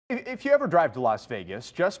If you ever drive to Las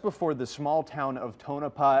Vegas, just before the small town of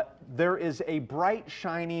Tonopah, there is a bright,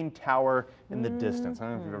 shining tower in the distance. I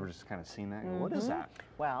don't know if you've ever just kind of seen that. What is that?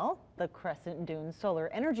 Well, the Crescent Dunes Solar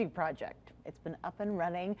Energy Project. It's been up and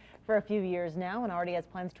running for a few years now and already has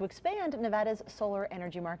plans to expand Nevada's solar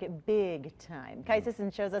energy market big time. Kai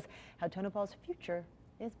Sisson shows us how Tonopah's future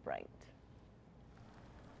is bright.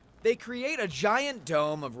 They create a giant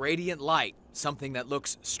dome of radiant light, something that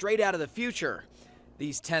looks straight out of the future.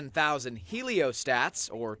 These 10,000 heliostats,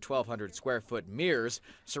 or 1,200 square foot mirrors,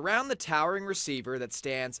 surround the towering receiver that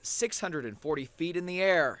stands 640 feet in the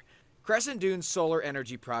air. Crescent Dunes Solar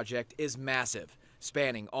Energy Project is massive,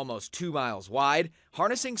 spanning almost 2 miles wide,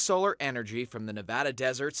 harnessing solar energy from the Nevada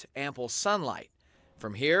desert's ample sunlight.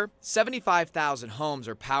 From here, 75,000 homes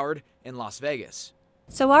are powered in Las Vegas.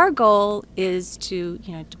 So our goal is to,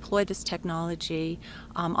 deploy this technology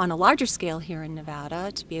on a larger scale here in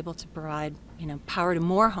Nevada to be able to provide, power to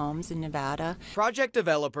more homes in Nevada. Project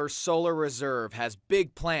developer Solar Reserve has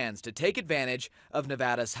big plans to take advantage of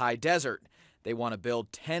Nevada's high desert. They want to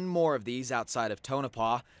build 10 more of these outside of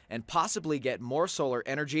Tonopah and possibly get more solar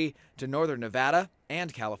energy to northern Nevada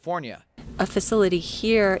and California. A facility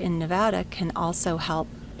here in Nevada can also help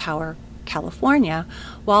power California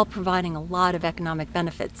while providing a lot of economic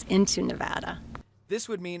benefits into Nevada. This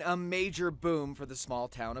would mean a major boom for the small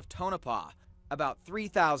town of Tonopah. About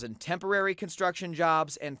 3,000 temporary construction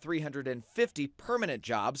jobs and 350 permanent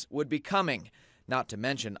jobs would be coming. Not to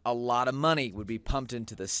mention, a lot of money would be pumped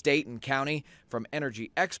into the state and county from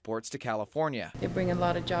energy exports to California. They bring a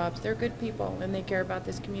lot of jobs. They're good people and they care about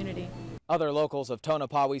this community. Other locals of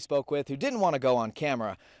Tonopah we spoke with who didn't want to go on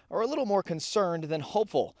camera are a little more concerned than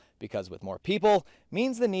hopeful, because with more people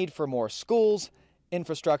means the need for more schools,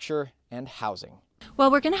 infrastructure, and housing.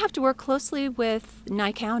 Well, we're going to have to work closely with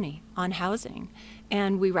Nye County on housing,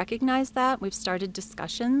 and we recognize that. We've started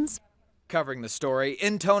discussions. Covering the story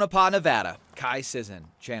in Tonopah, Nevada, Kai Sisson,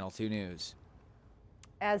 Channel 2 News.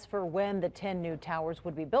 As for when the 10 new towers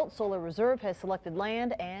would be built, Solar Reserve has selected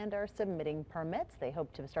land and are submitting permits. They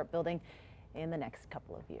hope to start building in the next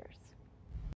couple of years.